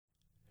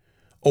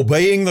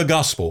Obeying the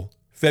Gospel,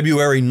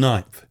 February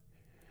 9th.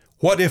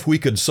 What if we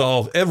could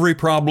solve every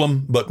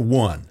problem but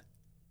one?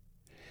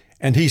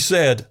 And he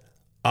said,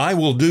 I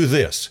will do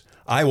this.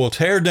 I will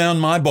tear down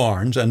my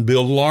barns and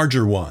build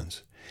larger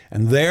ones,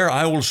 and there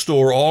I will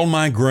store all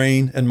my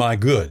grain and my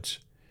goods.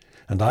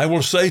 And I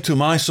will say to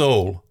my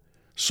soul,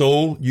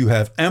 Soul, you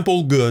have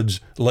ample goods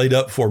laid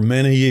up for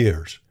many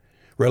years.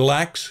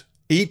 Relax,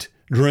 eat,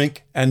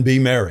 drink, and be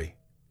merry.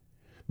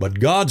 But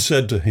God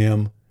said to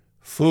him,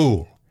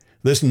 Fool,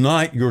 this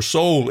night your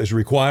soul is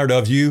required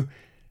of you,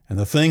 and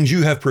the things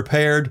you have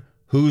prepared,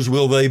 whose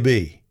will they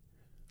be?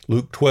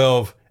 Luke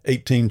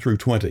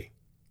 12:18-20.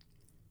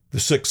 The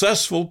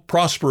successful,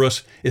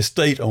 prosperous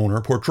estate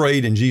owner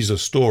portrayed in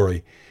Jesus'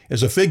 story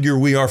is a figure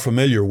we are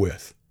familiar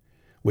with.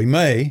 We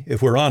may,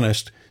 if we're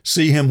honest,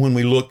 see him when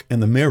we look in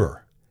the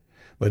mirror.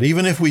 But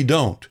even if we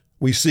don't,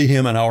 we see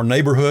him in our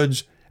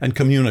neighborhoods and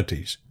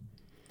communities.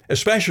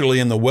 Especially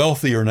in the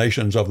wealthier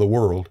nations of the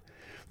world,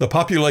 the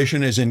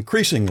population is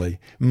increasingly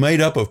made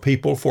up of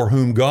people for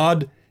whom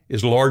God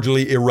is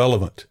largely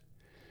irrelevant.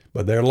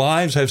 But their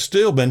lives have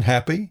still been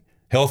happy,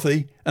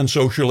 healthy, and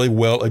socially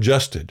well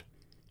adjusted.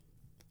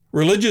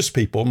 Religious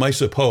people may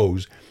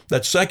suppose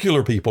that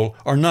secular people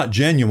are not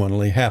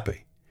genuinely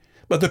happy.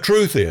 But the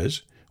truth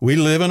is, we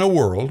live in a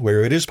world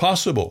where it is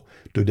possible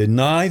to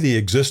deny the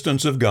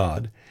existence of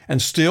God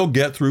and still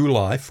get through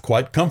life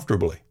quite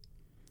comfortably.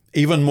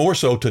 Even more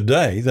so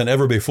today than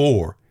ever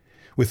before,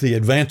 with the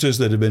advances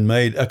that have been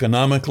made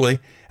economically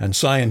and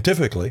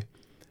scientifically,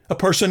 a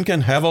person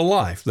can have a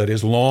life that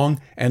is long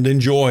and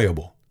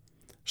enjoyable.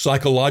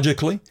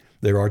 Psychologically,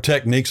 there are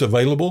techniques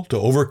available to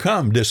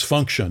overcome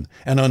dysfunction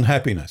and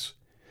unhappiness.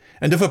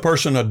 And if a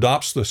person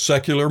adopts the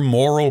secular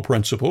moral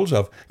principles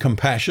of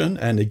compassion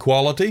and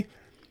equality,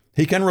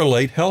 he can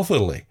relate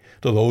healthily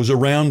to those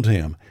around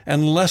him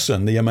and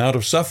lessen the amount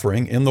of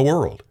suffering in the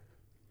world.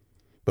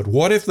 But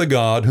what if the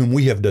God whom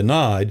we have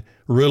denied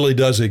really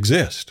does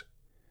exist?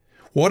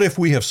 What if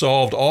we have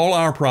solved all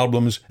our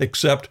problems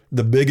except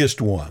the biggest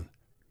one?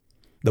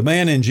 The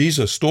man in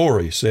Jesus'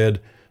 story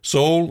said,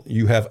 Soul,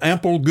 you have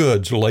ample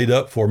goods laid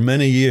up for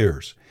many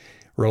years.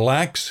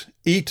 Relax,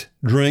 eat,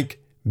 drink,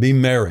 be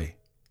merry.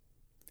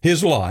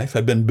 His life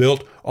had been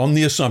built on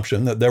the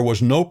assumption that there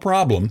was no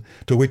problem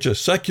to which a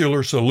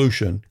secular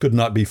solution could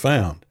not be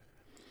found.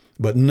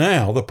 But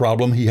now the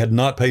problem he had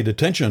not paid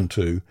attention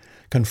to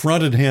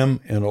confronted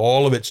him in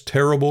all of its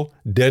terrible,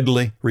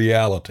 deadly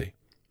reality.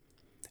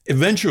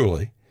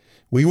 Eventually,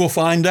 we will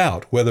find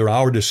out whether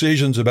our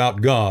decisions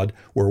about God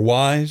were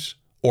wise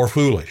or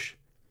foolish.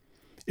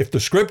 If the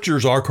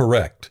Scriptures are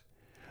correct,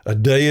 a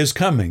day is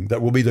coming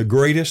that will be the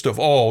greatest of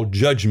all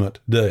judgment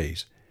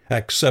days.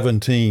 Acts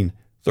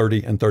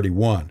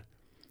 17:30-31.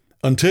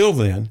 Until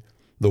then,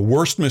 the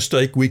worst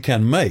mistake we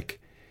can make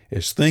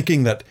is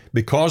thinking that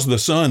because the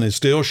sun is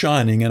still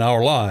shining in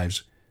our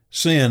lives,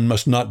 sin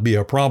must not be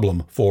a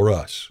problem for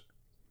us.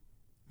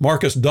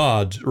 Marcus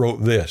Dodds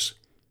wrote this,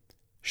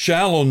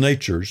 Shallow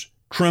natures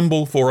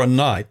tremble for a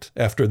night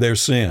after their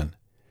sin,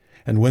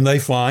 and when they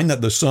find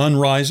that the sun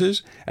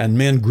rises and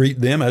men greet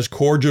them as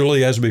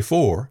cordially as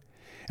before,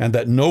 and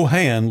that no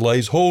hand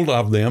lays hold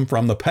of them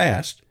from the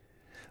past,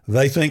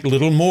 they think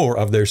little more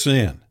of their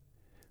sin.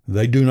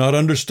 They do not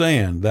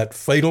understand that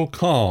fatal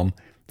calm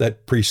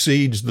that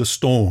precedes the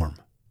storm.